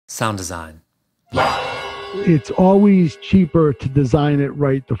Sound design. It's always cheaper to design it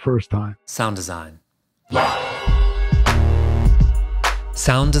right the first time. Sound design.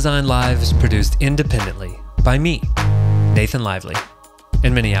 Sound Design Live is produced independently by me, Nathan Lively,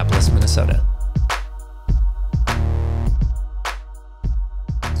 in Minneapolis, Minnesota.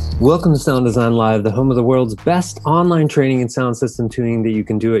 Welcome to Sound Design Live, the home of the world's best online training and sound system tuning that you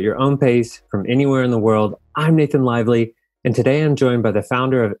can do at your own pace from anywhere in the world. I'm Nathan Lively, and today I'm joined by the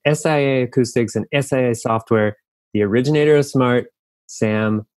founder of SIA Acoustics and SIA Software, the originator of Smaart,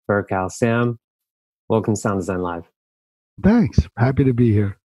 Sam Berkow. Sam, welcome to Sound Design Live. Thanks. Happy to be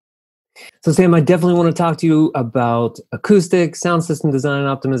here. So Sam, I definitely want to talk to you about acoustics, sound system design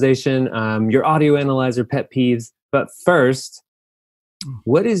and optimization, your audio analyzer pet peeves. But first,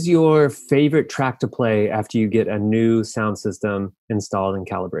 what is your favorite track to play after you get a new sound system installed and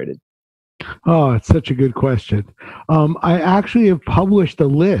calibrated? Oh, it's such a good question. I actually have published a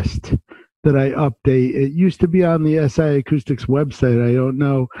list that I update. It used to be on the SI Acoustics website. I don't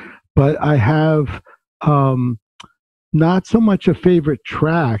know, but I have not so much a favorite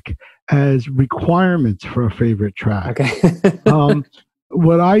track as requirements for a favorite track. Okay.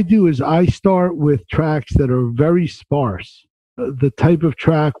 What I do is I start with tracks that are very sparse. The type of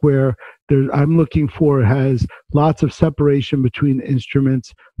track where I'm looking for has lots of separation between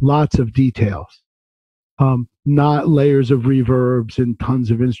instruments, lots of details, not layers of reverbs and tons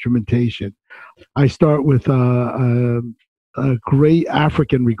of instrumentation. I start with a great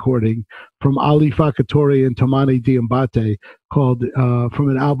African recording from Ali Fakatore and Tomani Diambate called from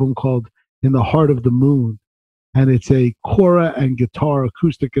an album called In the Heart of the Moon. And it's a kora and guitar,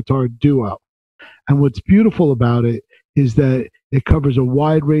 acoustic guitar duo. And what's beautiful about it is that it covers a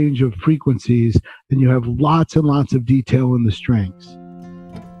wide range of frequencies and you have lots and lots of detail in the strings.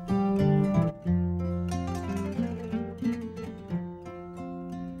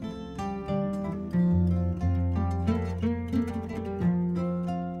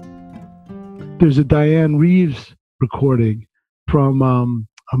 There's a Diane Reeves recording from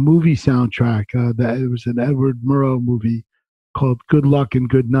a movie soundtrack that it was an Edward Murrow movie called Good Luck and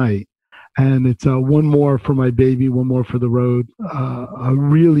Good Night. And it's One More for My Baby, One More for the Road, a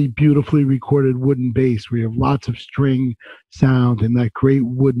really beautifully recorded wooden bass where you have lots of string sound and that great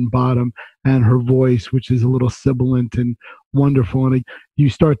wooden bottom and her voice, which is a little sibilant and wonderful. And you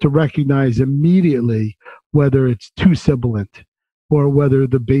start to recognize immediately whether it's too sibilant or whether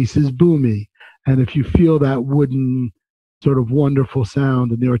the bass is boomy. And if you feel that wooden sort of wonderful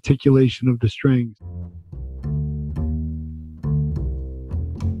sound and the articulation of the strings.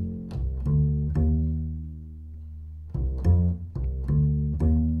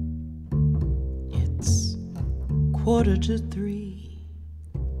 It's 2:45.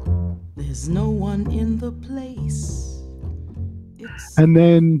 There's no one in the place. And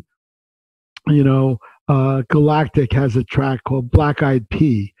then, Galactic has a track called Black Eyed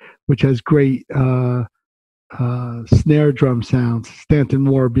Pea, which has great snare drum sounds. Stanton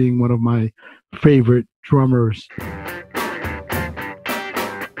Moore being one of my favorite drummers.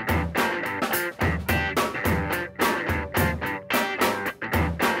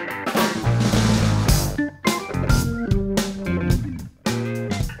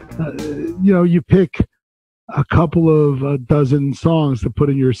 You pick a couple of a dozen songs to put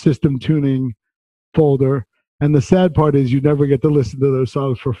in your system tuning folder. And the sad part is you never get to listen to those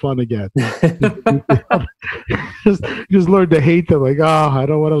songs for fun again. just learn to hate them. Like, I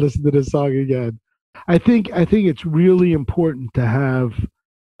don't want to listen to this song again. I think it's really important to have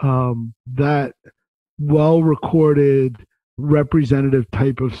that well-recorded, representative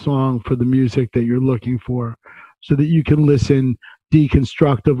type of song for the music that you're looking for, so that you can listen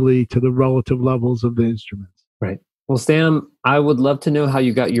deconstructively to the relative levels of the instruments. Right. Well, Sam, I would love to know how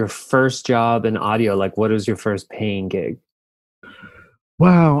you got your first job in audio. Like, what was your first paying gig?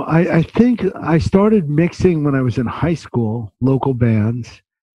 Wow. I think I started mixing when I was in high school, local bands.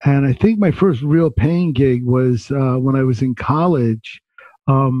 And I think my first real paying gig was when I was in college.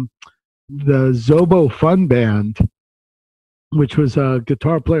 The Zobo Fun Band, which was a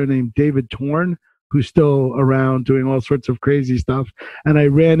guitar player named David Torn, who's still around doing all sorts of crazy stuff. And I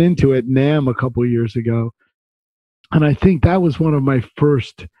ran into it at NAMM a couple of years ago. And I think that was one of my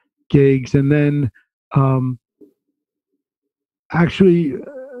first gigs. And then actually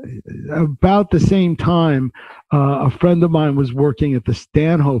about the same time, a friend of mine was working at the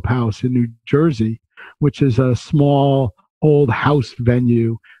Stanhope House in New Jersey, which is a small old house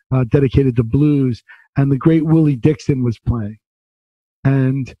venue dedicated to blues. And the great Willie Dixon was playing.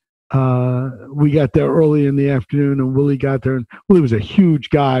 And we got there early in the afternoon, and Willie got there, and Willie was a huge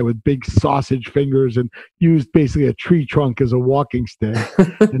guy with big sausage fingers and used basically a tree trunk as a walking stick.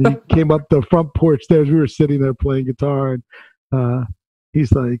 And he came up the front porch stairs. We were sitting there playing guitar, and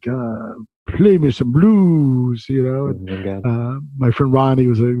he's like, play me some blues, you know. And, my friend Ronnie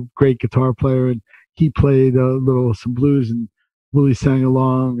was a great guitar player, and he played some blues, and Willie sang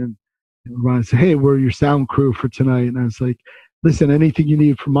along, and Ronnie said, hey, we're your sound crew for tonight. And I was like, listen, anything you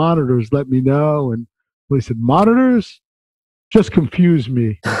need for monitors, let me know. And Willie said, monitors? Just confuse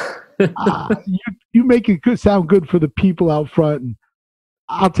me. You make it sound good for the people out front, and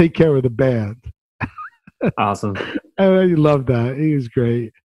I'll take care of the band. Awesome. And I love that. He was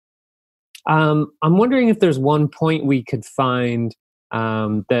great. I'm wondering if there's one point we could find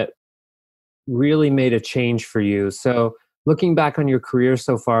that really made a change for you. So looking back on your career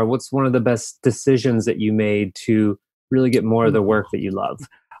so far, what's one of the best decisions that you made to really get more of the work that you love?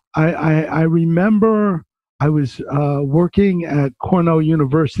 I remember I was working at Cornell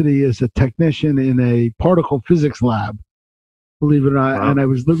University as a technician in a particle physics lab, believe it or not. Wow. And I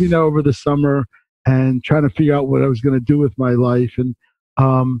was living there over the summer and trying to figure out what I was going to do with my life. And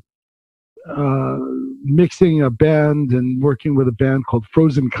mixing a band and working with a band called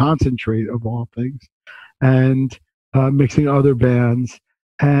Frozen Concentrate, of all things, and mixing other bands.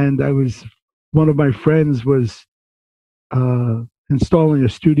 And one of my friends was installing a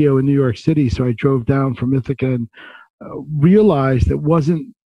studio in New York City. So I drove down from Ithaca and realized it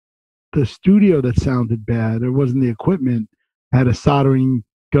wasn't the studio that sounded bad. It wasn't the equipment. I had a soldering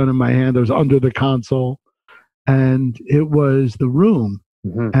gun in my hand. I was under the console, and it was the room.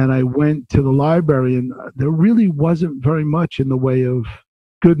 Mm-hmm. And I went to the library, and there really wasn't very much in the way of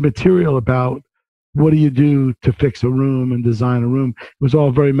good material about what do you do to fix a room and design a room. It was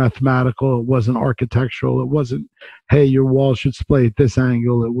all very mathematical. It wasn't architectural. It wasn't, hey, your wall should splay at this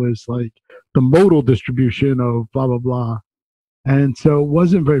angle. It was like the modal distribution of blah, blah, blah. And so it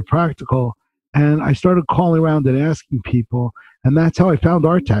wasn't very practical. And I started calling around and asking people. And that's how I found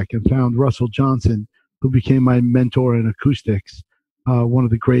Artec and found Russell Johnson, who became my mentor in acoustics, one of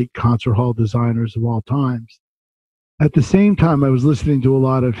the great concert hall designers of all times. At the same time, I was listening to a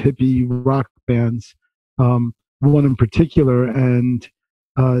lot of hippie rock bands, one in particular, and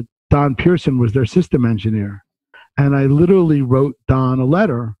Don Pearson was their system engineer. And I literally wrote Don a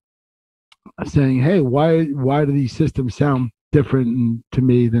letter saying, hey, why do these systems sound different to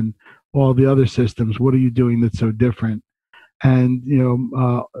me than all the other systems? What are you doing that's so different? And,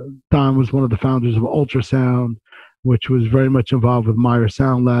 Don was one of the founders of Ultrasound, which was very much involved with Meyer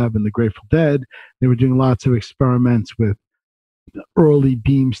Sound Lab and the Grateful Dead. They were doing lots of experiments with early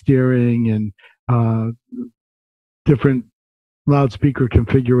beam steering and different loudspeaker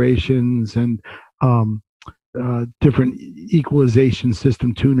configurations and different equalization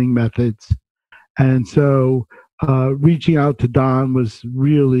system tuning methods. And so reaching out to Don was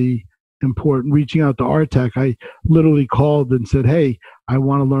really important. Reaching out to Artec, I literally called and said, hey, I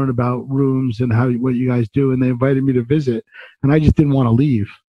want to learn about rooms and what you guys do. And they invited me to visit. And I just didn't want to leave.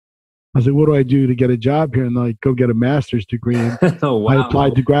 I was like, what do I do to get a job here? And they're like, go get a master's degree. And oh, wow. I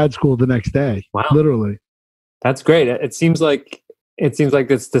applied to grad school the next day. Wow. Literally. That's great. It seems like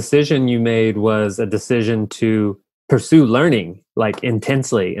this decision you made was a decision to pursue learning like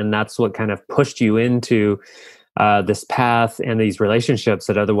intensely. And that's what kind of pushed you into this path and these relationships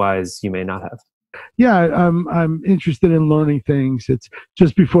that otherwise you may not have. Yeah, I'm interested in learning things. It's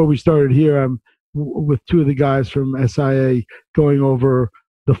just before we started here, I'm with two of the guys from SIA going over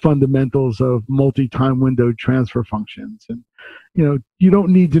the fundamentals of multi-time window transfer functions. And, you don't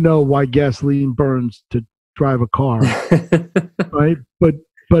need to know why gasoline burns to drive a car, right? But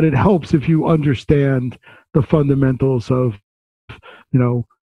it helps if you understand the fundamentals of,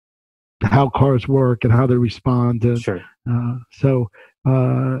 how cars work and how they respond. And, sure.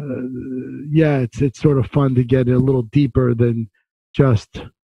 It's sort of fun to get a little deeper than just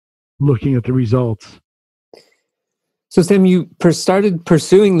looking at the results. So Sam, you started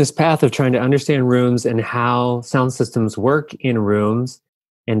pursuing this path of trying to understand rooms and how sound systems work in rooms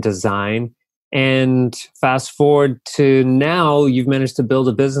and design. And fast forward to now, you've managed to build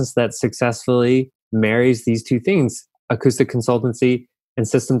a business that successfully marries these two things, acoustic consultancy and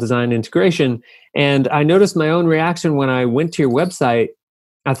system design integration. And I noticed my own reaction when I went to your website.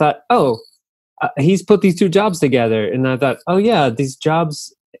 I thought, he's put these two jobs together. And I thought, oh yeah, these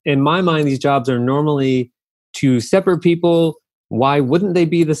jobs, in my mind, these jobs are normally two separate people. Why wouldn't they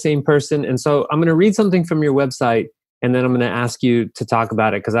be the same person? And so I'm going to read something from your website, and then I'm going to ask you to talk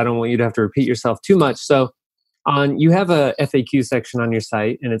about it because I don't want you to have to repeat yourself too much. So you have a FAQ section on your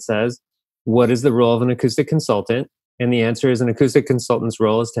site, and it says, what is the role of an acoustic consultant? And the answer is an acoustic consultant's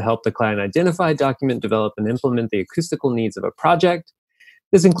role is to help the client identify, document, develop, and implement the acoustical needs of a project.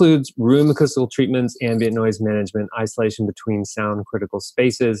 This includes room acoustical treatments, ambient noise management, isolation between sound critical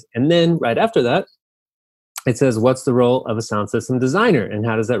spaces. And then right after that, it says, what's the role of a sound system designer and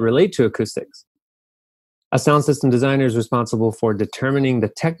how does that relate to acoustics? A sound system designer is responsible for determining the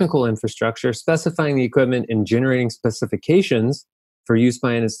technical infrastructure, specifying the equipment, and generating specifications for use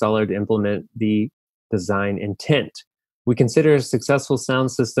by an installer to implement the design intent. We consider a successful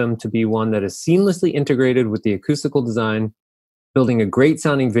sound system to be one that is seamlessly integrated with the acoustical design. Building a great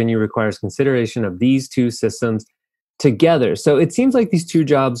sounding venue requires consideration of these two systems together. So it seems like these two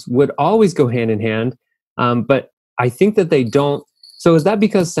jobs would always go hand in hand, but I think that they don't. So is that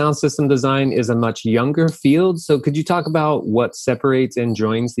because sound system design is a much younger field? So could you talk about what separates and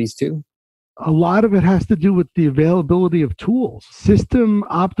joins these two? A lot of it has to do with the availability of tools. System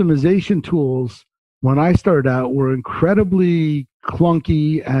optimization tools, when I started out, were incredibly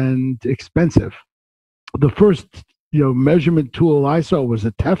clunky and expensive. The first, measurement tool I saw was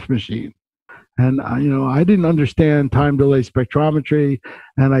a TEF machine. And, I didn't understand time delay spectrometry,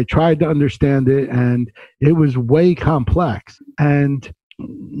 and I tried to understand it, and it was way complex. And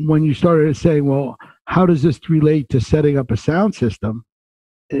when you started saying, well, how does this relate to setting up a sound system?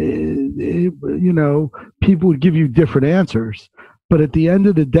 People would give you different answers. But at the end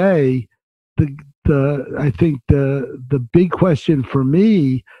of the day, I think the big question for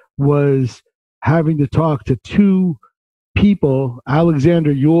me was having to talk to two people,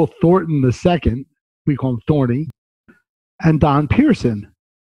 Alexander Yule Thornton II, we call him Thorny, and Don Pearson.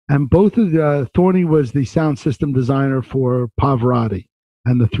 And both of Thorny was the sound system designer for Pavarotti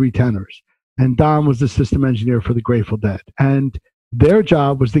and the Three Tenors. And Don was the system engineer for the Grateful Dead. And their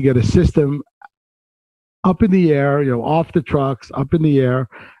job was to get a system up in the air, off the trucks, up in the air,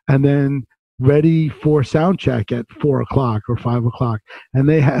 and then ready for sound check at 4 o'clock or 5 o'clock. And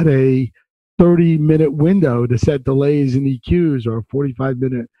they had a 30-minute window to set delays and EQs, or a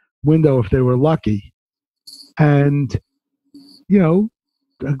 45-minute window if they were lucky. And,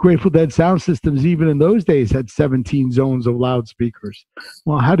 Grateful Dead sound systems, even in those days, had 17 zones of loudspeakers.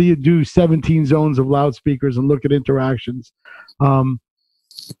 Well, how do you do 17 zones of loudspeakers and look at interactions?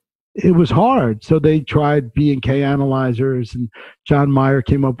 It was hard. So they tried B&K analyzers, and John Meyer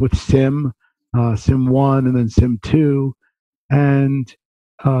came up with SIM 1 and then SIM 2. And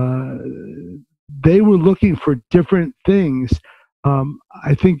they were looking for different things.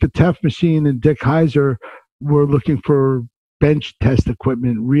 I think the TEF machine and Dick Heiser were looking for bench test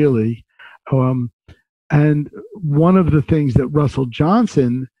equipment, really. And one of the things that Russell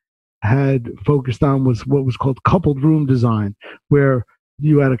Johnson had focused on was what was called coupled room design, where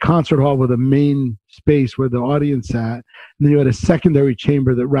you had a concert hall with a main space where the audience sat, and then you had a secondary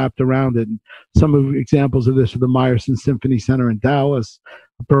chamber that wrapped around it. And some of the examples of this are the Meyerson Symphony Center in Dallas,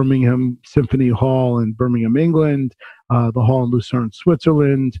 Birmingham Symphony Hall in Birmingham, England, the hall in Lucerne,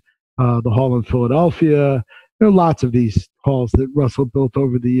 Switzerland, the hall in Philadelphia. There are lots of these halls that Russell built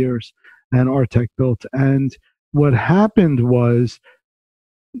over the years and Artec built. And what happened was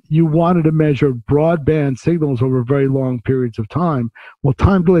you wanted to measure broadband signals over very long periods of time. Well,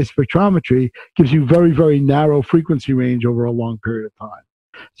 time delay spectrometry gives you very, very narrow frequency range over a long period of time.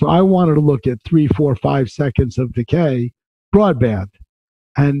 So I wanted to look at 3, 4, 5 seconds of decay broadband.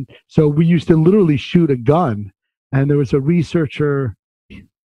 And so we used to literally shoot a gun. And there was a researcher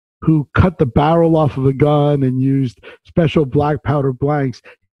who cut the barrel off of a gun and used special black powder blanks.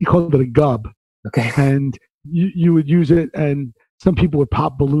 He called it a gub. Okay. And you would use it, and some people would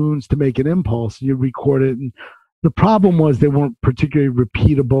pop balloons to make an impulse, and you record it. And the problem was they weren't particularly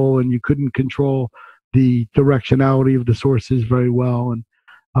repeatable, and you couldn't control the directionality of the sources very well. And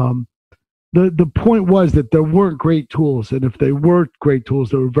the point was that there weren't great tools, and if they were great tools,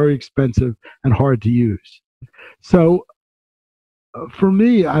 they were very expensive and hard to use. So for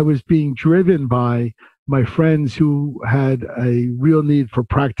me, I was being driven by my friends who had a real need for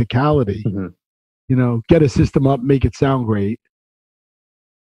practicality. Mm-hmm. Get a system up, make it sound great,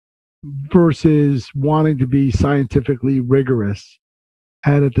 versus wanting to be scientifically rigorous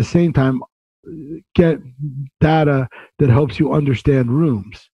and at the same time get data that helps you understand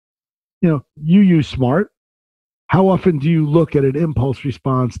rooms. You use Smaart. How often do you look at an impulse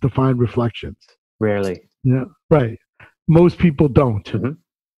response to find reflections? Rarely. Yeah, right. Most people don't. Mm-hmm.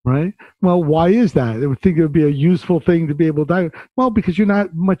 Right? Well, why is that? They would think it would be a useful thing to be able to do. Well, because you're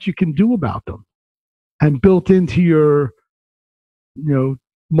not much you can do about them. And built into your,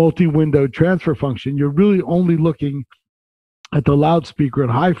 multi-window transfer function, you're really only looking at the loudspeaker at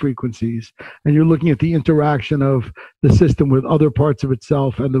high frequencies, and you're looking at the interaction of the system with other parts of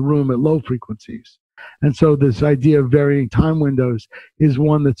itself and the room at low frequencies. And so this idea of varying time windows is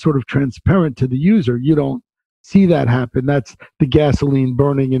one that's sort of transparent to the user. You don't see that happen. That's the gasoline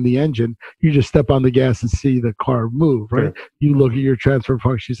burning in the engine. You just step on the gas and see the car move, right? Sure. You look at your transfer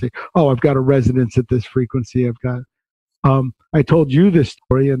function, you say, oh, I've got a resonance at this frequency. I've got, I told you this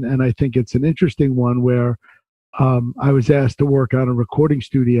story, and I think it's an interesting one where I was asked to work on a recording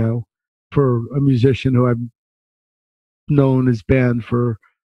studio for a musician who I've known his band for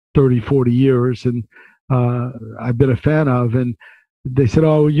 30, 40 years, and I've been a fan of. And they said,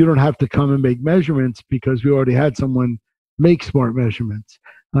 oh, you don't have to come and make measurements because we already had someone make smart measurements.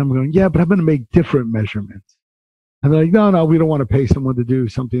 And I'm going, yeah, but I'm going to make different measurements. And they're like, no, we don't want to pay someone to do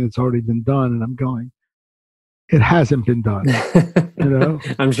something that's already been done. And I'm going, it hasn't been done.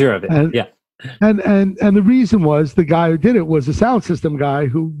 I'm sure of it. And, yeah. And the reason was the guy who did it was a sound system guy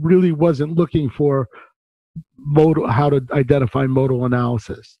who really wasn't looking for how to identify modal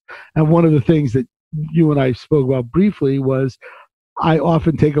analysis. And one of the things that you and I spoke about briefly was I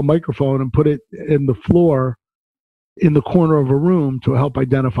often take a microphone and put it in the floor in the corner of a room to help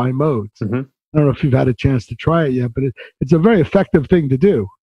identify modes. Mm-hmm. I don't know if you've had a chance to try it yet, but it's a very effective thing to do.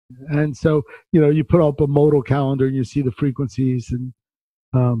 And so, you put up a modal calendar and you see the frequencies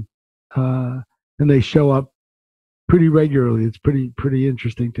and they show up pretty regularly. It's pretty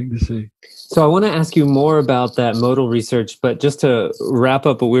interesting thing to see. So I want to ask you more about that modal research, but just to wrap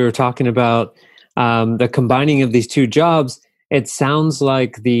up what we were talking about, the combining of these two jobs, it sounds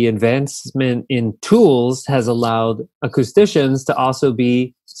like the advancement in tools has allowed acousticians to also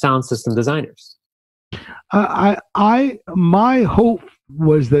be sound system designers. My hope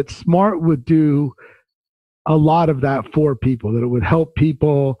was that Smaart would do a lot of that for people, that it would help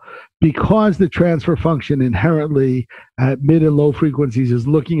people, because the transfer function inherently at mid and low frequencies is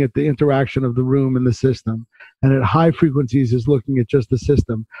looking at the interaction of the room and the system, and at high frequencies is looking at just the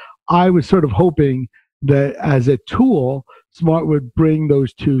system. I was sort of hoping that as a tool, Smaart would bring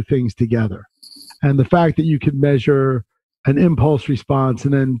those two things together. And the fact that you could measure an impulse response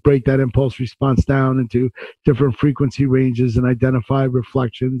and then break that impulse response down into different frequency ranges and identify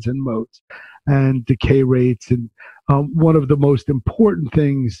reflections and modes and decay rates. And one of the most important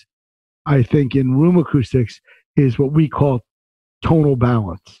things, I think, in room acoustics is what we call tonal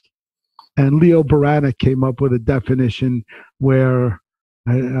balance. And Leo Baranek came up with a definition where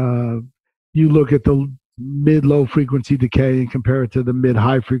you look at the mid-low frequency decay and compare it to the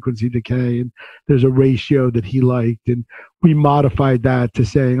mid-high frequency decay, and there's a ratio that he liked, and we modified that to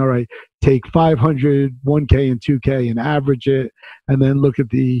saying, all right, take 500, 1K and 2K and average it, and then look at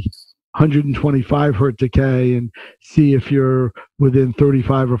the 125 hertz decay and see if you're within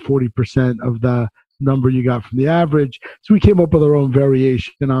 35 or 40% of the number you got from the average. So we came up with our own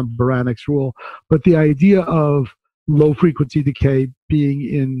variation on Baranek's rule, but the idea of low frequency decay being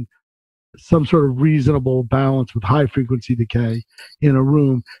in some sort of reasonable balance with high frequency decay in a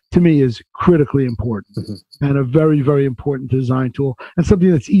room, to me, is critically important, and a very, very important design tool, and something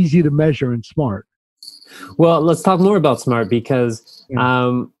that's easy to measure in Smaart. Well, let's talk more about Smaart, because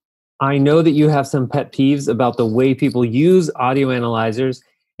I know that you have some pet peeves about the way people use audio analyzers,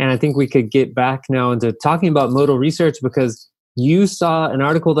 and I think we could get back now into talking about modal research, because you saw an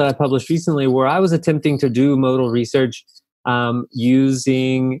article that I published recently where I was attempting to do modal research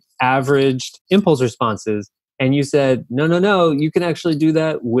using averaged impulse responses. And you said, no, you can actually do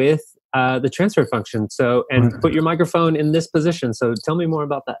that with the transfer function. So, and put your microphone in this position. So tell me more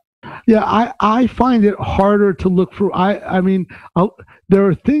about that. Yeah, I find it harder to look for. I mean, there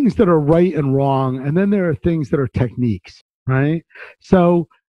are things that are right and wrong, and then there are things that are techniques, right? So,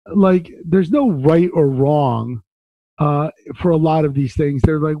 like, there's no right or wrong for a lot of these things.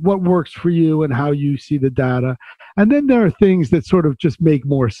 They're like what works for you and how you see the data. And then there are things that sort of just make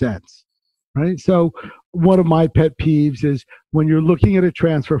more sense, right? So one of my pet peeves is when you're looking at a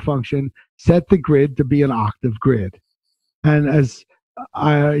transfer function, set the grid to be an octave grid. And as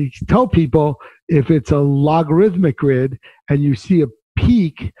I tell people, if it's a logarithmic grid and you see a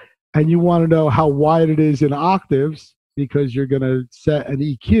peak and you want to know how wide it is in octaves because you're going to set an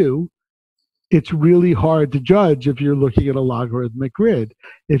EQ, it's really hard to judge if you're looking at a logarithmic grid.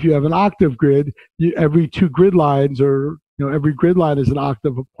 If you have an octave grid, every two grid lines every grid line is an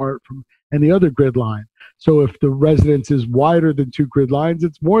octave apart from any other grid line. So if the resonance is wider than two grid lines,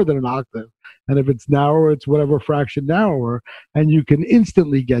 it's more than an octave. And if it's narrower, it's whatever fraction narrower, and you can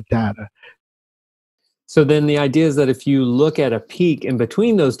instantly get data. So then the idea is that if you look at a peak in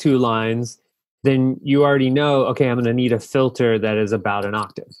between those two lines, then you already know, okay, I'm going to need a filter that is about an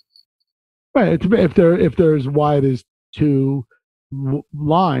octave. Right. If they're as wide as two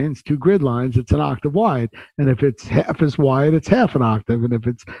lines, 2 grid lines, it's an octave wide. And if it's half as wide, it's half an octave. And if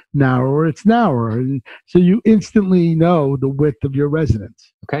it's narrower, it's narrower. And so you instantly know the width of your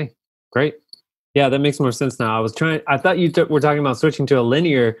resonance. Okay, great. Yeah, that makes more sense now. I thought you were talking about switching to a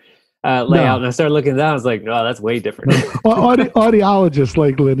linear layout, No. and I started looking at that. I was like, no, that's way different. Audiologists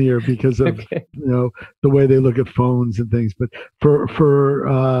like linear because of Okay. the way they look at phones and things. But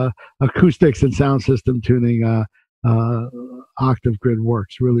for acoustics and sound system tuning, octave grid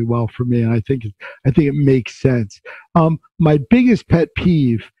works really well for me, and I think it makes sense. My biggest pet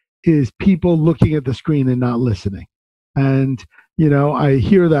peeve is people looking at the screen and not listening, and I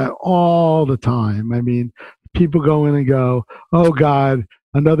hear that all the time. I mean, people go in and go, "Oh God,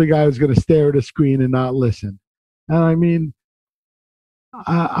 another guy is going to stare at a screen and not listen," and I mean,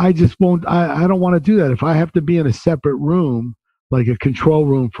 I just won't. I don't want to do that. If I have to be in a separate room, like a control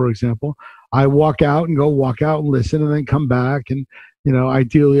room, for example, I walk out and listen and then come back. And,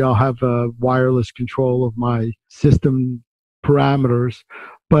 ideally I'll have a wireless control of my system parameters.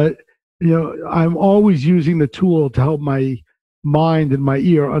 But, I'm always using the tool to help my mind and my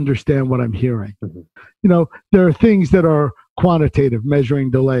ear understand what I'm hearing. Mm-hmm. There are things that are quantitative,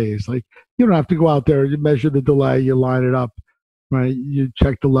 measuring delays. Like, you don't have to go out there, you measure the delay, you line it up. Right, you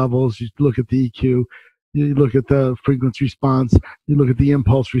check the levels, you look at the EQ, you look at the frequency response, you look at the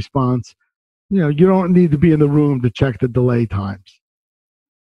impulse response. You don't need to be in the room to check the delay times.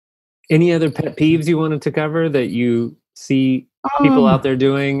 Any other pet peeves you wanted to cover that you see people out there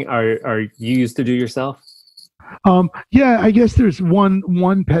doing, or you used to do yourself? Yeah, I guess there's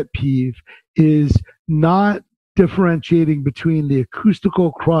one pet peeve is not differentiating between the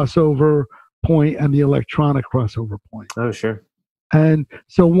acoustical crossover point and the electronic crossover point. Oh, sure. And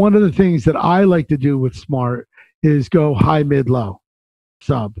so one of the things that I like to do with Smaart is go high, mid, low,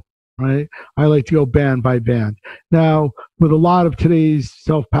 sub, right? I like to go band by band. Now, with a lot of today's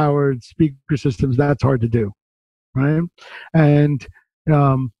self-powered speaker systems, that's hard to do, right? And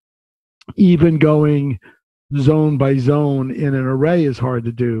even going zone by zone in an array is hard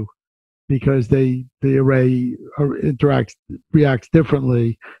to do because the array reacts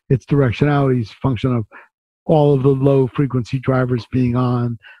differently. Its directionality is a function of all of the low frequency drivers being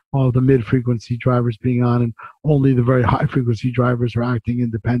on, all of the mid frequency drivers being on, and only the very high frequency drivers are acting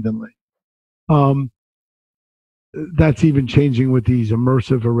independently. That's even changing with these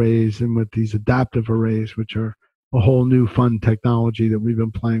immersive arrays and with these adaptive arrays, which are a whole new fun technology that we've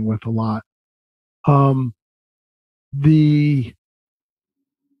been playing with a lot. The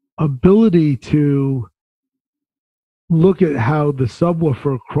ability to look at how the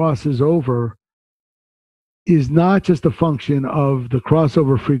subwoofer crosses over is not just a function of the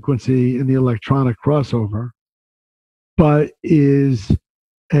crossover frequency in the electronic crossover, but is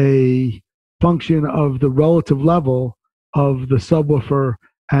a function of the relative level of the subwoofer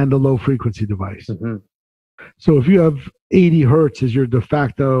and the low frequency device. Mm-hmm. So if you have 80 hertz as your de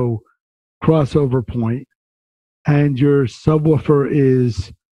facto crossover point and your subwoofer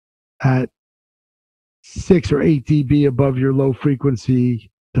is at 6 or 8 dB above your low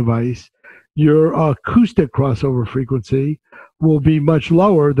frequency device, your acoustic crossover frequency will be much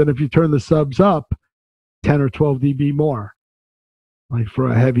lower than if you turn the subs up 10 or 12 dB more, like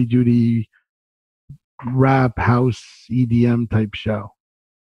for a heavy duty rap, house, EDM type show,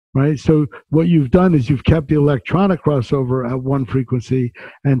 right? So what you've done is you've kept the electronic crossover at one frequency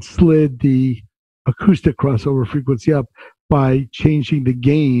and slid the acoustic crossover frequency up by changing the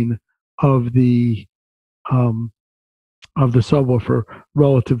gain of the subwoofer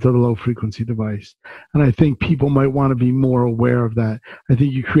relative to the low frequency device. And I think people might want to be more aware of that. I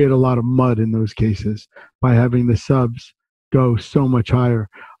think you create a lot of mud in those cases by having the subs go so much higher.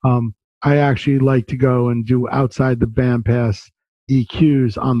 I actually like to go and do outside the bandpass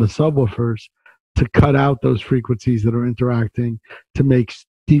EQs on the subwoofers to cut out those frequencies that are interacting to make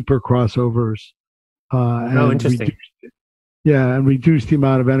deeper crossovers. Interesting. And reduce the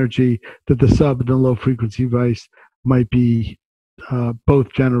amount of energy that the sub and the low frequency device might be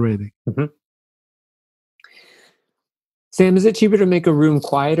both generating. Mm-hmm. Sam, is it cheaper to make a room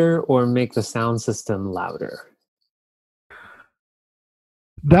quieter or make the sound system louder?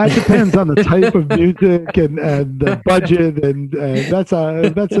 That depends on the type of music and the budget, and that's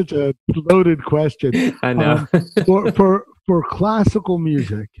such a loaded question. I know. For classical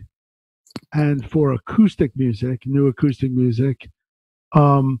music and for acoustic music, new acoustic music,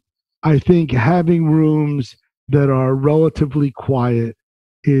 I think having rooms that are relatively quiet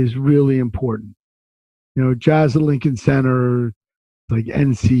is really important. Jazz at Lincoln Center, like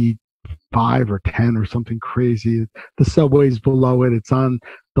NC 5 or 10 or something crazy. The subway's below it. It's on,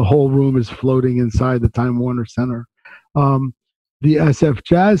 the whole room is floating inside the Time Warner Center. The SF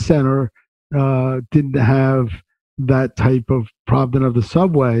Jazz Center didn't have that type of problem of the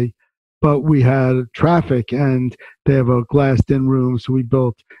subway, but we had traffic, and they have a glassed-in room, so we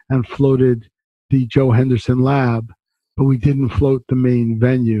built and floated the Joe Henderson Lab, but we didn't float the main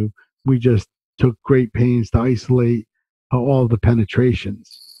venue. We just took great pains to isolate all the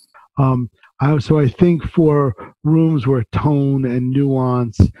penetrations. So I think for rooms where tone and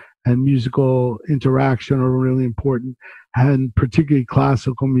nuance and musical interaction are really important, and particularly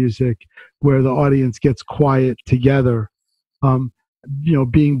classical music, where the audience gets quiet together,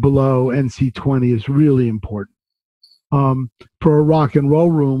 being below NC20 is really important. For a rock and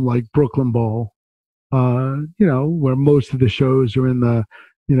roll room like Brooklyn Bowl, where most of the shows are in the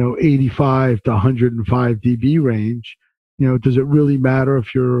 85 to 105 dB range, does it really matter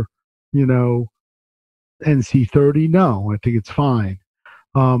if you're NC30? No, I think it's fine.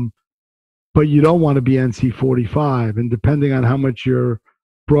 But you don't want to be NC45, and depending on how much you're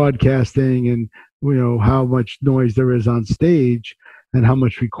broadcasting and how much noise there is on stage and how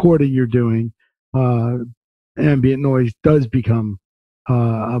much recording you're doing, ambient noise does become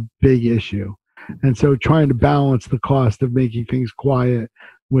a big issue. And so trying to balance the cost of making things quiet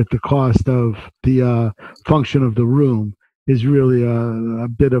with the cost of the function of the room is really a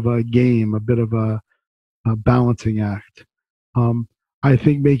bit of a game, a bit of a balancing act. I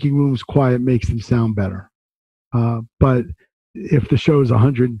think making rooms quiet makes them sound better. But if the show is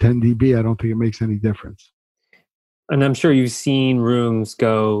 110 dB, I don't think it makes any difference. And I'm sure you've seen rooms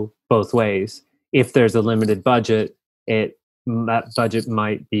go both ways. If there's a limited budget, that budget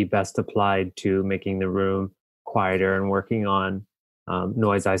might be best applied to making the room quieter and working on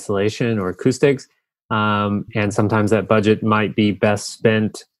noise isolation or acoustics. And sometimes that budget might be best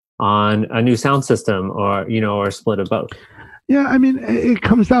spent on a new sound system or a split of both. Yeah, I mean, it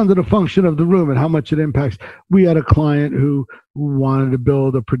comes down to the function of the room and how much it impacts. We had a client who wanted to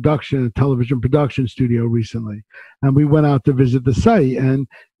build a television production studio recently. And we went out to visit the site, and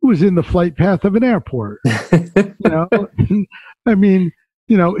it was in the flight path of an airport. I mean,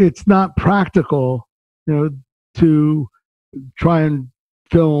 it's not practical, to try and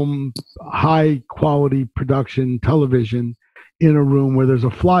film high quality production television in a room where there's a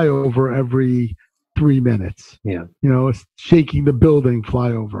flyover every 3 minutes. Yeah. It's shaking the building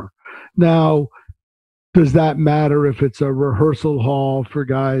flyover. Now, does that matter if it's a rehearsal hall for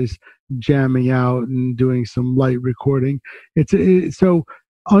guys jamming out and doing some light recording? So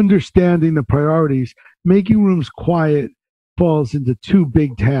understanding the priorities, making rooms quiet falls into two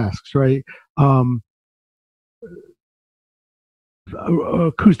big tasks, right?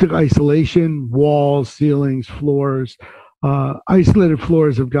 Acoustic isolation, walls, ceilings, floors. Isolated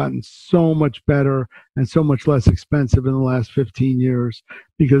floors have gotten so much better and so much less expensive in the last 15 years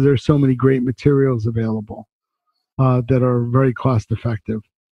because there's so many great materials available that are very cost effective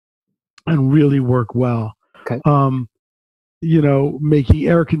and really work well. Okay. Making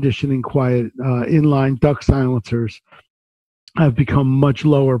air conditioning quiet, inline duct silencers have become much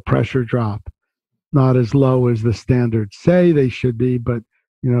lower pressure drop, not as low as the standards say they should be, but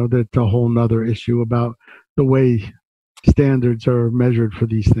that's a whole nother issue about the way standards are measured for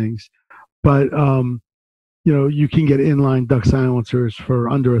these things. But you can get inline duct silencers for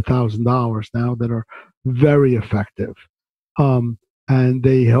under $1,000 now that are very effective, and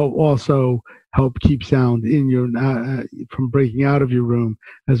they also help keep sound in your from breaking out of your room,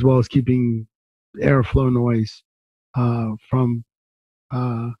 as well as keeping airflow noise from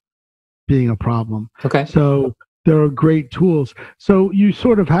being a problem. Okay. So there are great tools. So you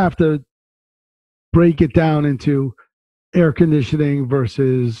sort of have to break it down into air conditioning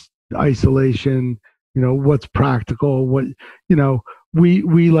versus isolation, what's practical, what,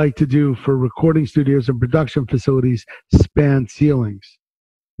 we like to do for recording studios and production facilities, span ceilings.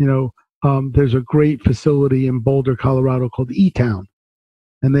 There's a great facility in Boulder, Colorado called E-Town,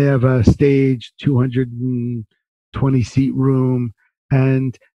 and they have a stage, 220 seat room,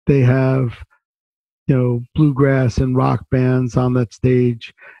 and they have, bluegrass and rock bands on that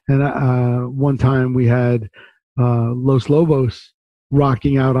stage. And one time we had Los Lobos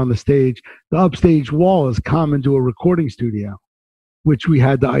rocking out on the stage. The upstage wall is common to a recording studio, which we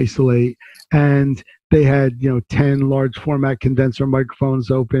had to isolate. And they had, 10 large format condenser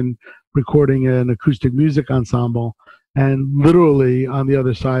microphones open, recording an acoustic music ensemble. And literally on the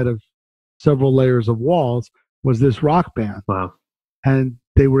other side of several layers of walls was this rock band. Wow. And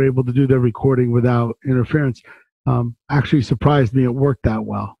they were able to do their recording without interference. Actually surprised me it worked that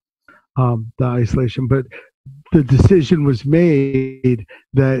well, the isolation. But the decision was made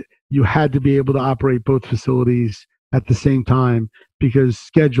that you had to be able to operate both facilities at the same time because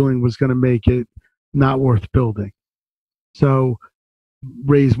scheduling was going to make it not worth building. So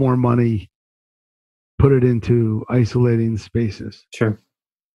raise more money, put it into isolating spaces. Sure.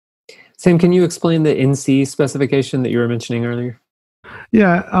 Sam, can you explain the NC specification that you were mentioning earlier?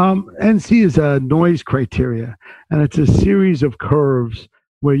 Yeah, NC is a noise criteria, and it's a series of curves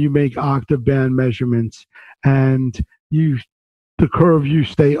where you make octave band measurements, and the curve you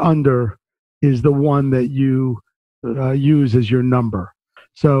stay under is the one that you use as your number.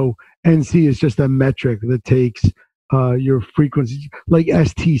 So NC is just a metric that takes your frequency, like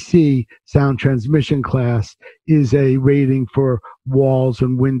STC, sound transmission class, is a rating for walls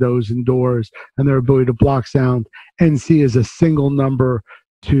and windows and doors and their ability to block sound. NC is a single number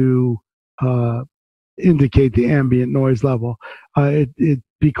to indicate the ambient noise level.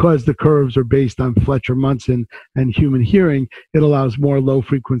 Because the curves are based on Fletcher-Munson and human hearing, it allows more low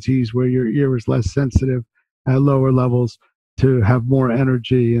frequencies where your ear is less sensitive at lower levels to have more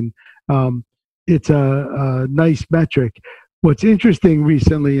energy. And it's a nice metric. What's interesting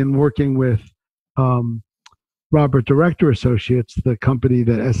recently in working with Robert Director Associates, the company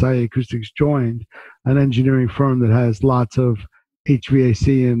that SIA Acoustics joined, an engineering firm that has lots of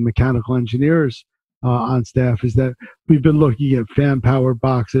HVAC and mechanical engineers on staff, is that we've been looking at fan power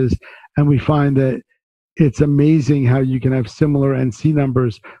boxes, and we find that it's amazing how you can have similar NC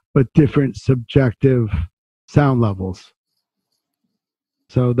numbers but different subjective sound levels.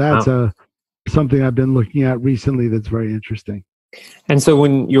 So that's something I've been looking at recently that's very interesting. And so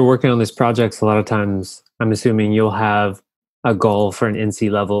when you're working on these projects, a lot of times I'm assuming you'll have a goal for an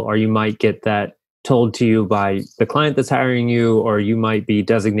NC level, or you might get that told to you by the client that's hiring you, or you might be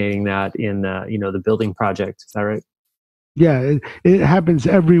designating that in the building project. Is that right? Yeah, it happens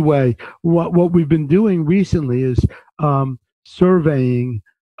every way. What we've been doing recently is surveying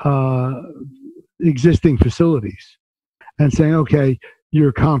existing facilities and saying, okay,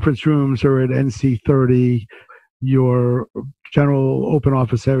 your conference rooms are at NC 30, your general open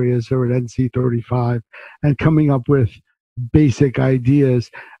office areas are at NC 35, and coming up with basic ideas.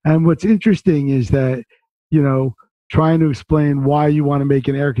 And what's interesting is that, trying to explain why you want to make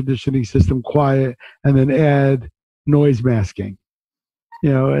an air conditioning system quiet and then add noise masking,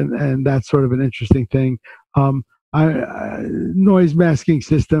 and that's sort of an interesting thing. Noise masking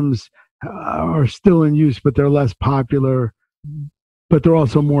systems are still in use, but they're less popular, but they're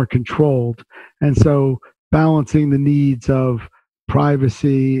also more controlled. And so balancing the needs of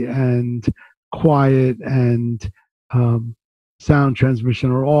privacy and quiet and sound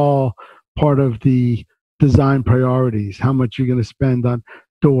transmission are all part of the design priorities. How much you're going to spend on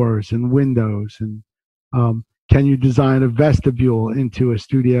doors and windows, and can you design a vestibule into a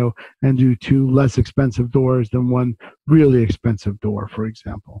studio and do 2 less expensive doors than one really expensive door, for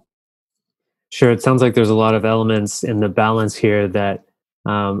example? Sure. It sounds like there's a lot of elements in the balance here that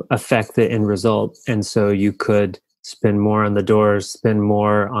affect the end result. And so you could spend more on the doors, spend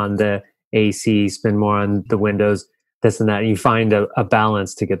more on the AC, spend more on the windows, this and that. And you find a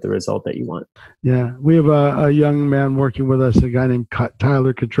balance to get the result that you want. Yeah. We have a young man working with us, a guy named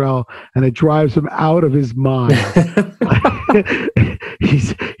Tyler Cottrell, and it drives him out of his mind.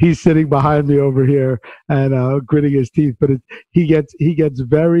 He's sitting behind me over here and gritting his teeth, but he gets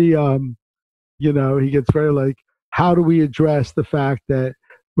very he gets very like, how do we address the fact that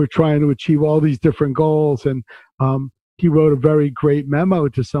we're trying to achieve all these different goals? And he wrote a very great memo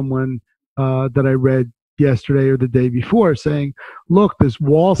to someone that I read yesterday or the day before saying, look, this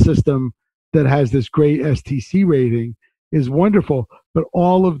wall system that has this great STC rating is wonderful, but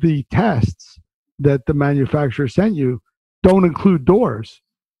all of the tests that the manufacturer sent you don't include doors.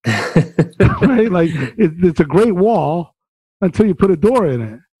 Right? Like it's a great wall until you put a door in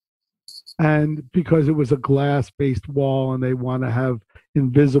it. And because it was a glass-based wall and they want to have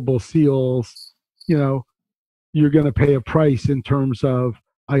invisible seals, you're going to pay a price in terms of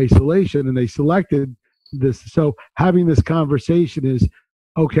isolation. And they selected this. So having this conversation is,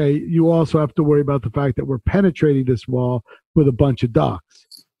 okay, you also have to worry about the fact that we're penetrating this wall with a bunch of ducts.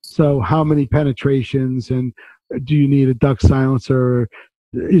 So how many penetrations, and do you need a duct silencer?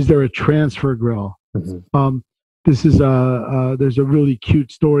 Is there a transfer grill? Mm-hmm. There's a really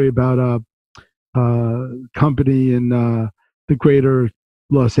cute story about a company in the greater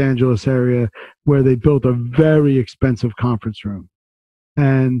Los Angeles area where they built a very expensive conference room,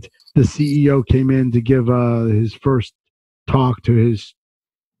 and the CEO came in to give his first talk to his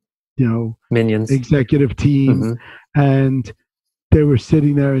minions, executive team, mm-hmm. and they were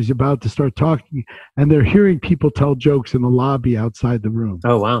sitting there, he's about to start talking, and they're hearing people tell jokes in the lobby outside the room.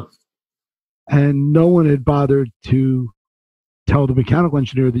 Oh wow. And no one had bothered to tell the mechanical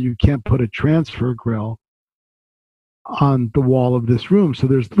engineer that you can't put a transfer grill on the wall of this room. So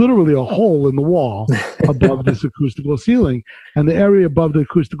there's literally a hole in the wall above this acoustical ceiling. And the area above the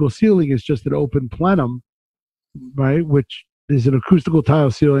acoustical ceiling is just an open plenum, right? Which is an acoustical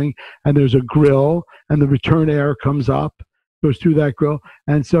tile ceiling. And there's a grill, and the return air comes up, goes through that grill.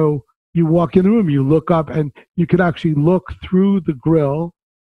 And so you walk in the room, you look up, and you could actually look through the grill,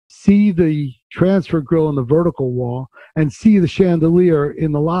 see the transfer grill in the vertical wall, and see the chandelier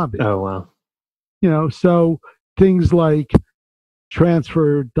in the lobby. Oh, wow. So things like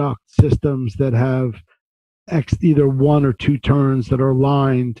transfer duct systems that have either one or two turns that are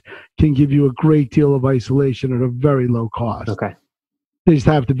lined can give you a great deal of isolation at a very low cost. Okay. They just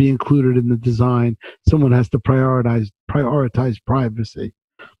have to be included in the design. Someone has to prioritize privacy.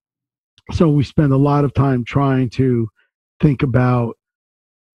 So we spend a lot of time trying to think about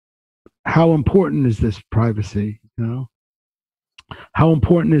how important is this privacy, How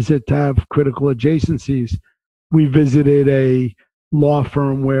important is it to have critical adjacencies? We visited a law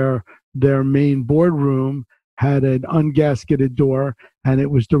firm where their main boardroom had an ungasketed door, and it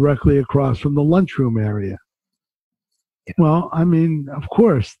was directly across from the lunchroom area. Yeah. Well, I mean, of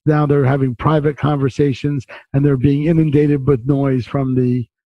course, now they're having private conversations, and they're being inundated with noise from the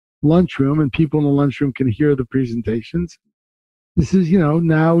lunchroom, and people in the lunchroom can hear the presentations. This is,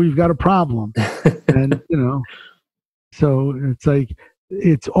 now we've got a problem. And, so it's like,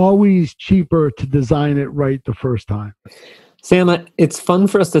 it's always cheaper to design it right the first time. Sam, it's fun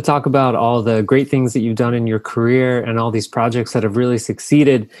for us to talk about all the great things that you've done in your career and all these projects that have really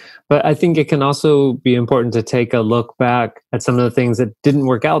succeeded. But I think it can also be important to take a look back at some of the things that didn't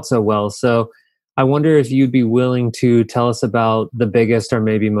work out so well. So I wonder if you'd be willing to tell us about the biggest or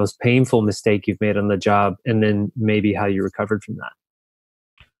maybe most painful mistake you've made on the job, and then maybe how you recovered from that.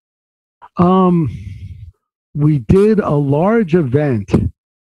 We did a large event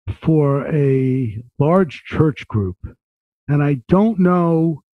for a large church group. And I don't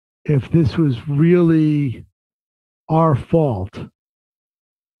know if this was really our fault,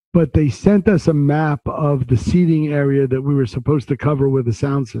 but they sent us a map of the seating area that we were supposed to cover with a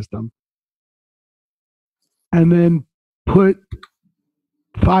sound system, and then put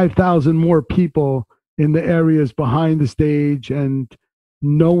 5,000 more people in the areas behind the stage, and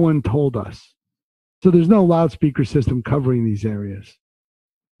no one told us. So there's no loudspeaker system covering these areas.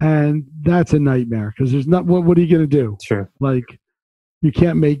 And that's a nightmare, because there's not, what are you going to do? Sure. Like, you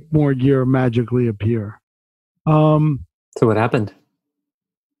can't make more gear magically appear. So what happened?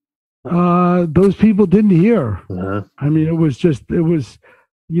 Those people didn't hear. Uh-huh. I mean, it was,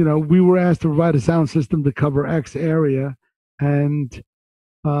 we were asked to provide a sound system to cover X area, and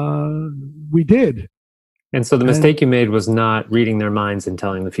we did. And so the mistake you made was not reading their minds and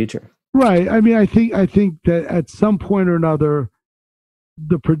telling the future. Right. I mean, I think that at some point or another,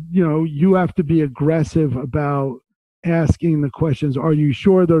 you have to be aggressive about asking the questions. Are you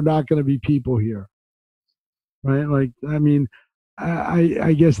sure there are not going to be people here? Right. Like, I mean,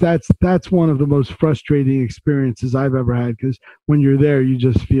 I guess that's one of the most frustrating experiences I've ever had, because when you're there, you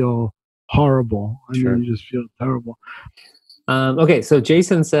just feel horrible. Sure. You just feel terrible. Okay, so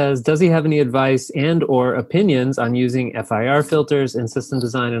Jason says, does he have any advice and or opinions on using FIR filters in system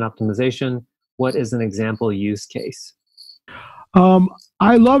design and optimization? What is an example use case?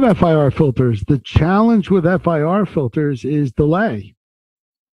 I love FIR filters. The challenge with FIR filters is delay.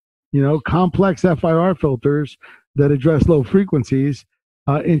 Complex FIR filters that address low frequencies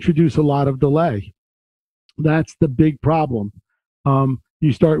introduce a lot of delay. That's the big problem.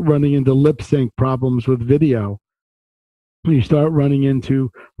 You start running into lip sync problems with video. You start running into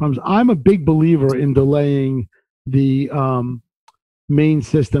problems. I'm a big believer in delaying the main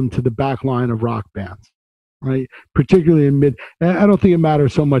system to the back line of rock bands, right? Particularly in I don't think it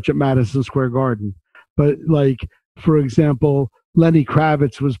matters so much at Madison Square Garden, but like, for example, Lenny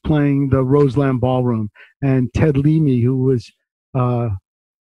Kravitz was playing the Roseland Ballroom, and Ted Leamy, who was now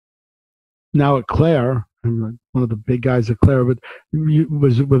at Claire, one of the big guys at Claire, but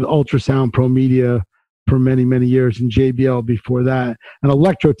was with Ultrasound Pro Media for many, many years, and JBL before that, and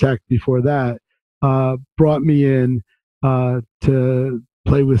Electrotech before that, brought me in to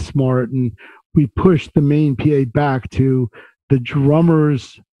play with Smaart, and we pushed the main PA back to the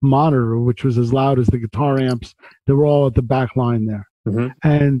drummer's monitor, which was as loud as the guitar amps that were all at the back line there. Mm-hmm.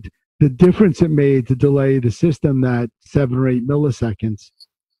 And the difference it made to delay the system that 7 or 8 milliseconds,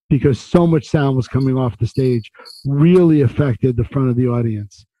 because so much sound was coming off the stage, really affected the front of the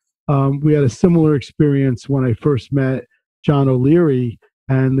audience. We had a similar experience when I first met John O'Leary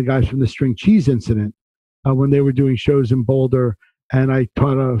and the guys from the String Cheese Incident when they were doing shows in Boulder, and I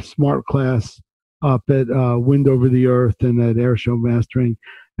taught a Smaart class up at Wind Over the Earth and at Air Show Mastering,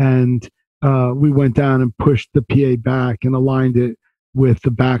 and we went down and pushed the PA back and aligned it with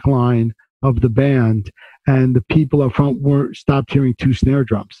the back line of the band, and the people up front weren't stopped hearing two snare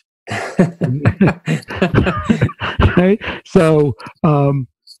drums. Right? So,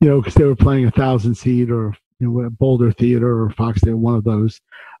 because they were playing 1,000-seat or Boulder Theater or Fox Theater, one of those.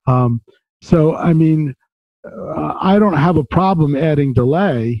 So, I mean, I don't have a problem adding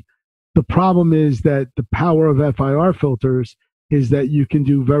delay. The problem is that the power of FIR filters is that you can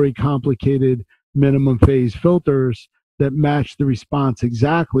do very complicated minimum phase filters that match the response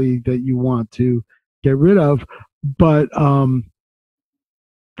exactly that you want to get rid of, but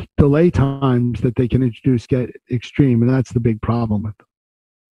delay times that they can introduce get extreme, and that's the big problem with them.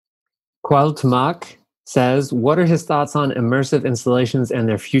 Qual Tamak says, what are his thoughts on immersive installations and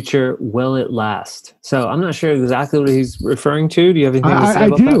their future? Will it last? So I'm not sure exactly what he's referring to. Do you have anything to say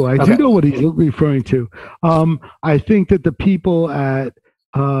about that? I do know what he's referring to. I think that the people at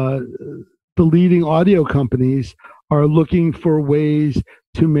the leading audio companies are looking for ways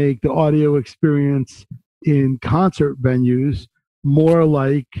to make the audio experience in concert venues more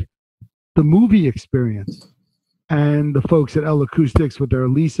like the movie experience. And the folks at Acoustics with their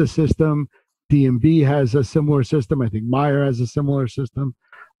Lisa system, DMV has a similar system. I think Meyer has a similar system,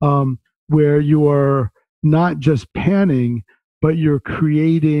 where you are not just panning, but you're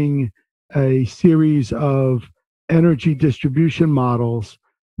creating a series of energy distribution models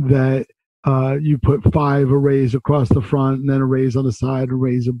that you put 5 arrays across the front, and then arrays on the side,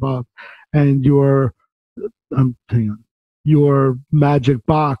 arrays above, and your magic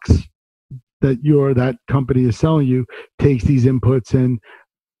box that company is selling you takes these inputs, and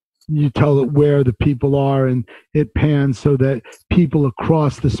you tell it where the people are, and it pans so that people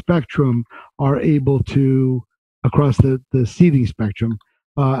across the spectrum are able to, across the seating spectrum,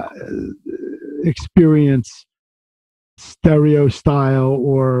 experience stereo style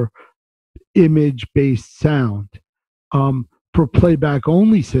or image-based sound. For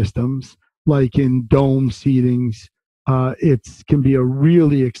playback-only systems, like in dome seatings, it can be a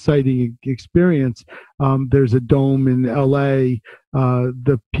really exciting experience. There's a dome in LA.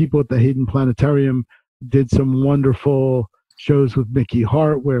 The people at the Hayden Planetarium did some wonderful shows with Mickey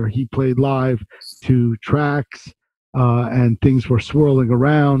Hart where he played live to tracks, and things were swirling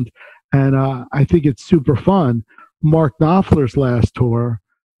around. And I think it's super fun. Mark Knopfler's last tour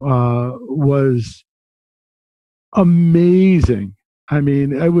was amazing. I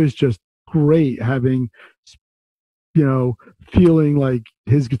mean, it was just great having, feeling like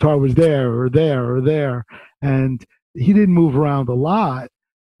his guitar was there or there or there. And he didn't move around a lot,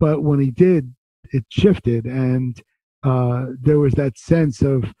 but when he did, it shifted. And there was that sense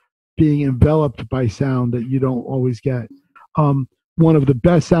of being enveloped by sound that you don't always get. One of the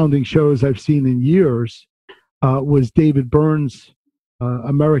best sounding shows I've seen in years was David Byrne's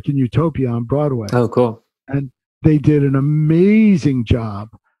American Utopia on Broadway. Oh, cool. And they did an amazing job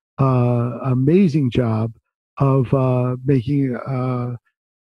of making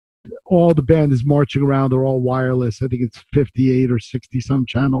all the band is marching around. They're all wireless. I think it's 58 or 60 some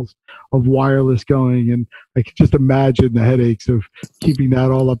channels of wireless going. And I could just imagine the headaches of keeping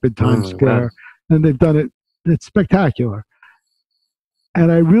that all up in Times Square. God. And they've done it. It's spectacular.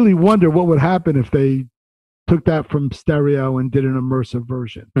 And I really wonder what would happen if they took that from stereo and did an immersive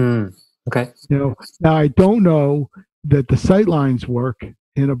version. Okay. Now I don't know that the sightlines work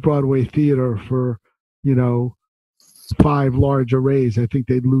in a Broadway theater for, 5 large arrays. I think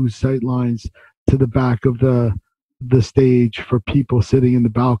they'd lose sightlines to the back of the stage for people sitting in the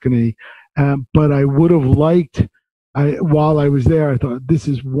balcony. But I would have liked, while I was there, I thought, this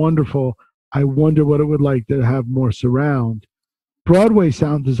is wonderful. I wonder what it would like to have more surround. Broadway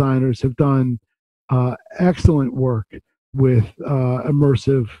sound designers have done excellent work with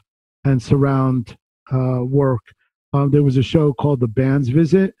immersive and surround work. There was a show called The Band's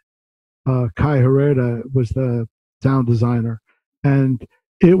Visit. Kai Herrera was the sound designer, and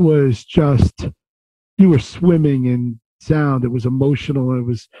it was just, you were swimming in sound. It was emotional. It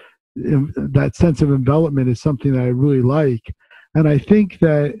was, that sense of envelopment is something that I really like, and I think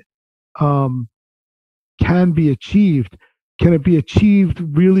that can be achieved. Can it be achieved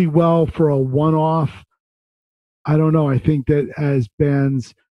really well for a one-off? I don't know. I think that as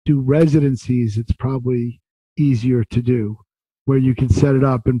bands do residencies, it's probably easier to do, where you can set it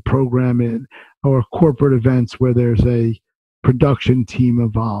up and program it, or corporate events where there's a production team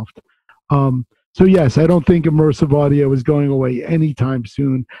involved. So yes, I don't think immersive audio is going away anytime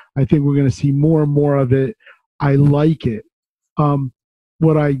soon. I think we're going to see more and more of it. I like it.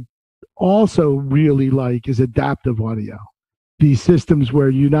 What I also really like is adaptive audio. These systems where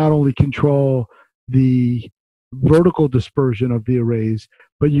you not only control the vertical dispersion of the arrays,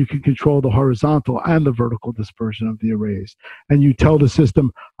 but you can control the horizontal and the vertical dispersion of the arrays. And you tell the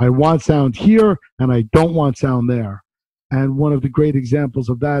system, I want sound here and I don't want sound there. And one of the great examples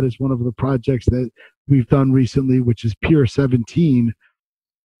of that is one of the projects that we've done recently, which is Pier 17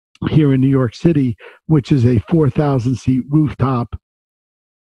 here in New York City, which is a 4,000 seat rooftop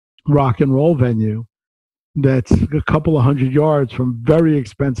rock and roll venue that's a couple of 100 yards from very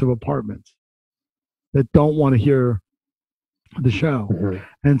expensive apartments that don't want to hear the show. Mm-hmm.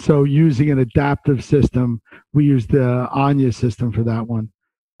 And so using an adaptive system, we use the Anya system for that one,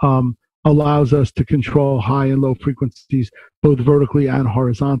 allows us to control high and low frequencies, both vertically and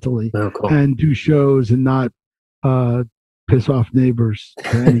hocrizonally, and do shows and not piss off neighbors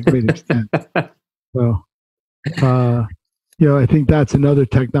to any great extent. So, I think that's another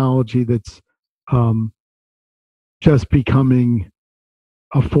technology that's just becoming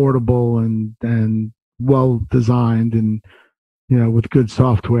affordable and well designed, and with good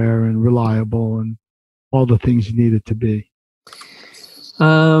software and reliable and all the things you need it to be.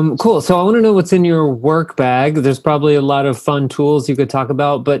 Cool. So I want to know what's in your work bag. There's probably a lot of fun tools you could talk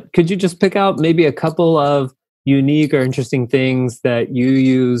about, but could you just pick out maybe a couple of unique or interesting things that you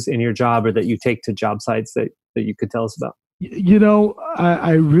use in your job or that you take to job sites that you could tell us about?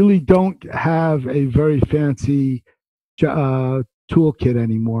 I really don't have a very fancy toolkit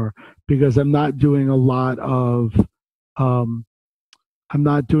anymore, because I'm not doing a lot of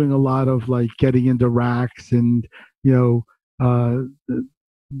like getting into racks and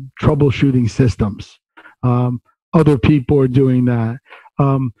troubleshooting systems. Other people are doing that.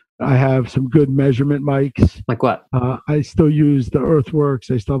 I have some good measurement mics. Like what? I still use the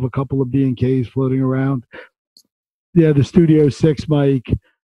Earthworks. I still have a couple of B&Ks floating around. Yeah, the Studio 6 mic,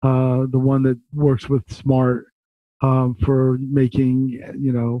 the one that works with Smaart for making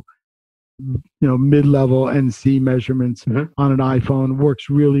mid-level NC measurements on an iPhone, works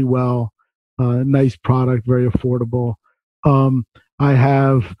really well. Nice product, very affordable. I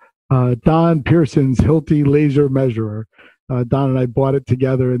have Don Pearson's Hilti laser measurer. Don and I bought it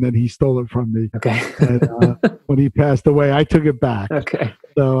together, and then he stole it from me. Okay. And when he passed away, I took it back. Okay.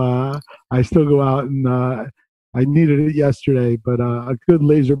 So I still go out and I needed it yesterday, but a good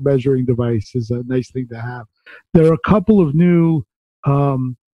laser measuring device is a nice thing to have. There are a couple of new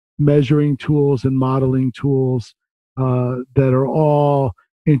measuring tools and modeling tools that are all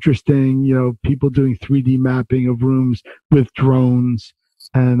interesting. People doing 3D mapping of rooms with drones,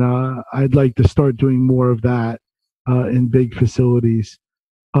 and I'd like to start doing more of that in big facilities.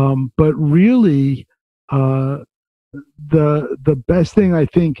 But really, the best thing I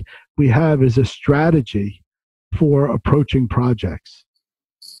think we have is a strategy for approaching projects.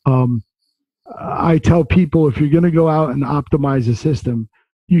 I tell people, if you're going to go out and optimize a system,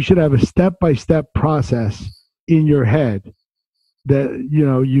 you should have a step-by-step process in your head that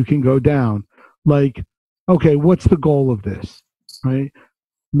you can go down. Like, okay, what's the goal of this? Right?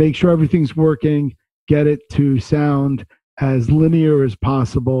 Make sure everything's working. Get it to sound as linear as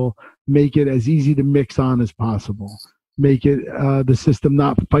possible. Make it as easy to mix on as possible. Make it the system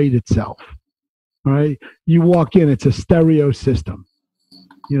not fight itself. All right? You walk in, it's a stereo system.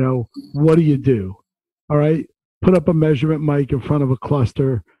 What do? All right? Put up a measurement mic in front of a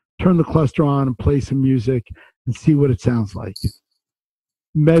cluster, turn the cluster on and play some music and see what it sounds like.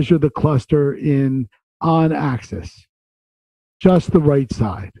 Measure the cluster on axis, just the right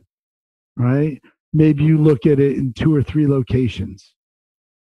side, right? Maybe you look at it in 2 or 3 locations.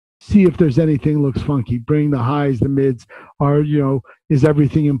 See if there's anything looks funky. Bring the highs, the mids, is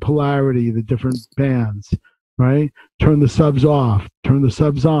everything in polarity, the different bands, right? Turn the subs off, turn the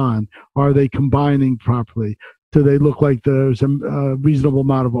subs on. Are they combining properly? Do they look like there's a reasonable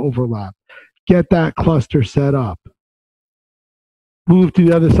amount of overlap? Get that cluster set up. Move to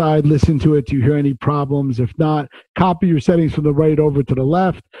the other side, listen to it. Do you hear any problems? If not, copy your settings from the right over to the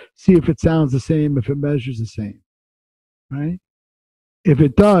left. See if it sounds the same, if it measures the same, right? If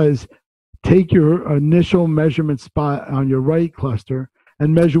it does, take your initial measurement spot on your right cluster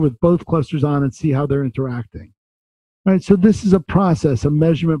and measure with both clusters on and see how they're interacting. All right, so this is a process, a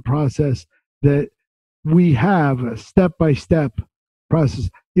measurement process that we have, a step-by-step process.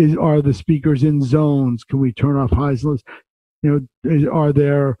 Are the speakers in zones? Can we turn off highs and lows? Are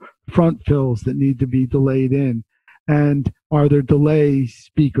there front fills that need to be delayed in? And are there delay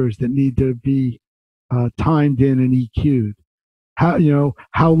speakers that need to be timed in and EQ'd?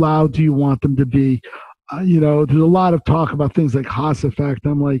 How loud do you want them to be? There's a lot of talk about things like Haas effect.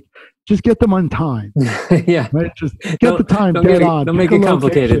 I'm like, just get them on time. Yeah. Right? Just get the time dead on. Don't make it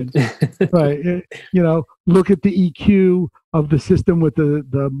complicated. Right. Look at the EQ of the system with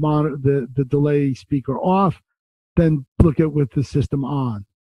the delay speaker off. then look at with the system on.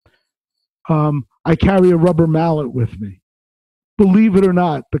 I carry a rubber mallet with me. Believe it or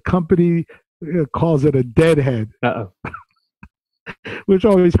not, the company calls it a deadhead. Uh-oh. Which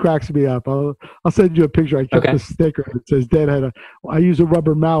always cracks me up. I'll send you a picture. I kept the sticker that says deadhead. I use a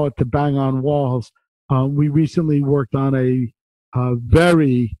rubber mallet to bang on walls. We recently worked on a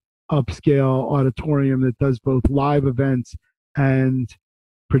very upscale auditorium that does both live events and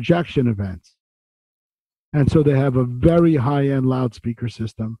projection events. And so they have a very high-end loudspeaker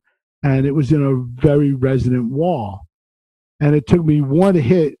system. And it was in a very resonant wall. And it took me one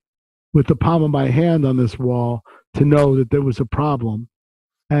hit with the palm of my hand on this wall to know that there was a problem.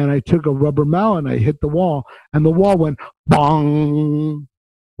 And I took a rubber mallet and I hit the wall, and the wall went bong.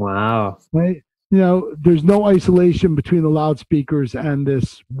 Wow. Right? You know, there's no isolation between the loudspeakers and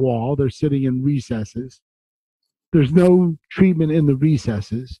this wall. They're sitting in recesses. There's no treatment in the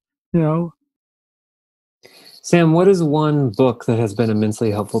recesses, you know. Sam, what is one book that has been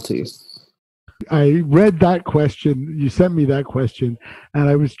immensely helpful to you? I read that question. You sent me that question, and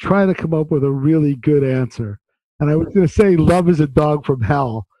I was trying to come up with a really good answer. And I was going to say Love is a Dog from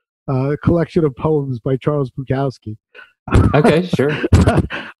Hell, a collection of poems by Charles Bukowski. Okay, sure.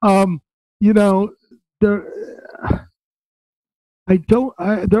 You know,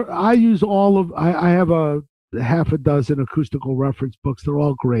 I use all of, I have a half a dozen acoustical reference books. They're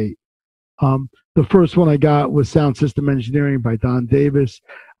all great. The first one I got was Sound System Engineering by Don Davis.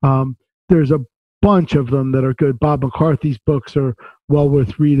 There's a bunch of them that are good. Bob McCarthy's books are well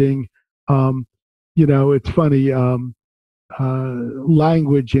worth reading. You know, it's funny,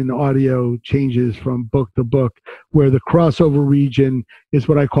 language in audio changes from book to book, where the crossover region is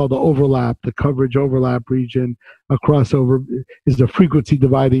what I call the overlap, the coverage overlap region. A crossover is a frequency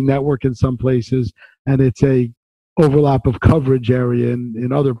dividing network in some places, and it's a overlap of coverage area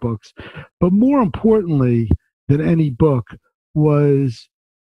in other books. But more importantly than any book was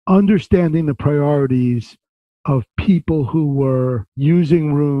understanding the priorities of people who were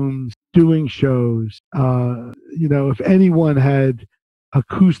using rooms, doing shows. You know, if anyone had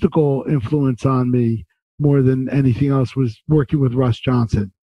acoustical influence on me more than anything else, was working with Russ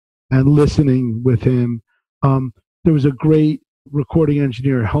Johnson and listening with him. There was a great recording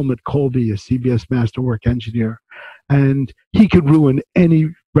engineer, Helmut Colby, a CBS Masterwork engineer, and he could ruin any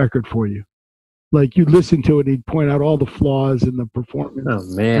record for you. Like, you'd listen to it and he'd point out all the flaws in the performance.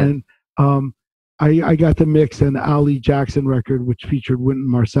 Oh, man. And I got to mix an Ali Jackson record, which featured Wynton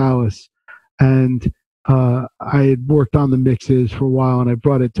Marsalis. And I had worked on the mixes for a while, and I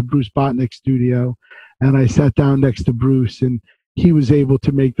brought it to Bruce Botnick's studio. And I sat down next to Bruce, and he was able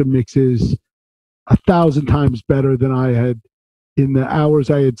to make the mixes 1,000 times better than I had in the hours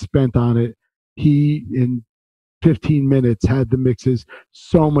I had spent on it. He, in 15 minutes, had the mixes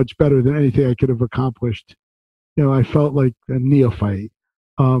so much better than anything I could have accomplished. You know, I felt like a neophyte.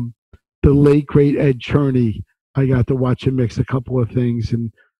 The late, great Ed Cherney, I got to watch him mix a couple of things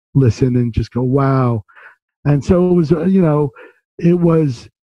and listen and just go, wow. And so it was, you know, it was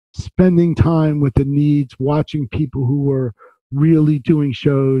spending time with the needs, watching people who were really doing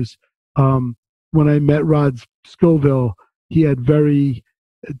shows. When I met Rod Scoville, he had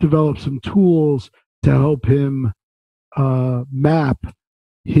developed some tools to help him map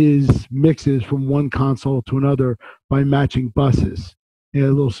his mixes from one console to another by matching buses. He had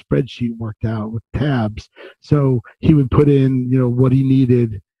a little spreadsheet worked out with tabs. So he would put in, you know, what he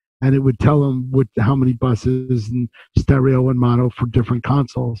needed, and it would tell him how many buses and stereo and mono for different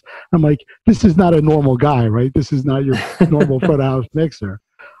consoles. I'm like, this is not a normal guy, right? This is not your normal front house mixer.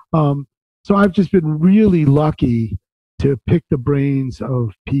 So I've just been really lucky to pick the brains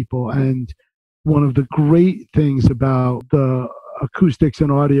of people. And one of the great things about the acoustics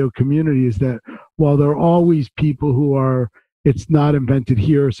and audio community is that while there are always people who are, it's not invented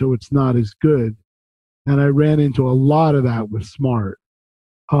here, so it's not as good. And I ran into a lot of that with Smaart.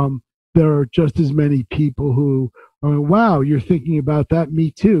 There are just as many people who are, wow, you're thinking about that?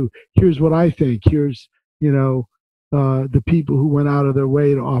 Me too. Here's what I think. Here's, you know, the people who went out of their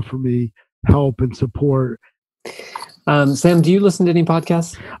way to offer me help and support. Sam, do you listen to any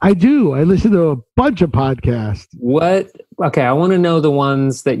podcasts? I do. I listen to a bunch of podcasts. What? Okay, I want to know the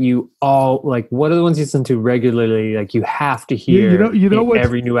ones that you all like. What are the ones you listen to regularly? Like, you have to hear you know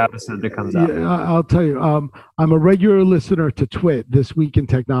every new episode that comes out. Yeah, I'll tell you. I'm a regular listener to TWIT, This Week in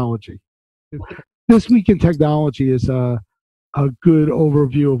Technology. This Week in Technology is a good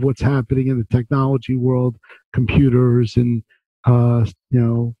overview of what's happening in the technology world, computers and you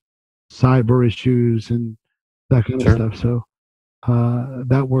know, cyber issues and that kind of stuff. So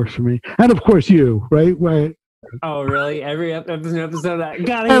that works for me. And of course you, right? Right. Oh, really? Every episode I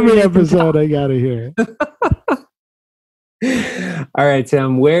gotta hear. Every episode I gotta hear. All right,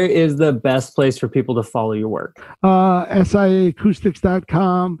 Sam, where is the best place for people to follow your work?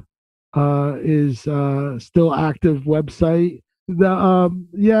 SIAacoustics.com is still active website.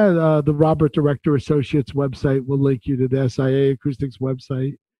 The Robert Director Associates website will link you to the SIA Acoustics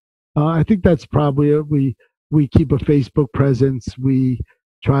website. I think that's probably it. We keep a Facebook presence. We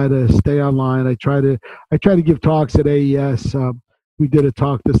try to stay online. I try to give talks at AES. We did a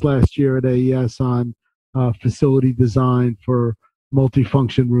talk this last year at AES on facility design for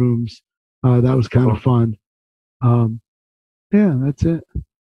multifunction rooms. That was kind of fun. Yeah, that's it.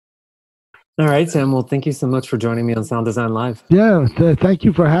 All right, Sam. Well, thank you so much for joining me on Sound Design Live. Yeah, thank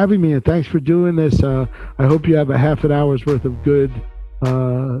you for having me, and thanks for doing this. I hope you have a half an hour's worth of good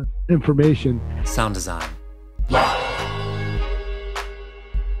information. Sound Design.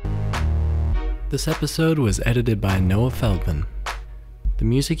 This episode was edited by Noah Feldman. The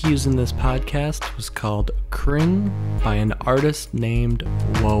music used in this podcast was called Kring by an artist named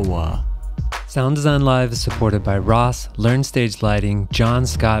Wowa. Sound Design Live is supported by Ross, Learn Stage Lighting, John,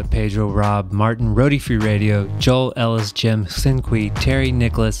 Scott, Pedro, Rob, Martin, Roadie Free Radio, Joel, Ellis, Jim, Sinqui, Terry,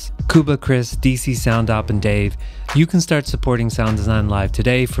 Nicholas, Kuba, Chris, DC Sound Op, and Dave. You can start supporting Sound Design Live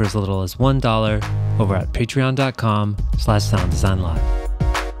today for as little as $1 over at patreon.com/sounddesignlive.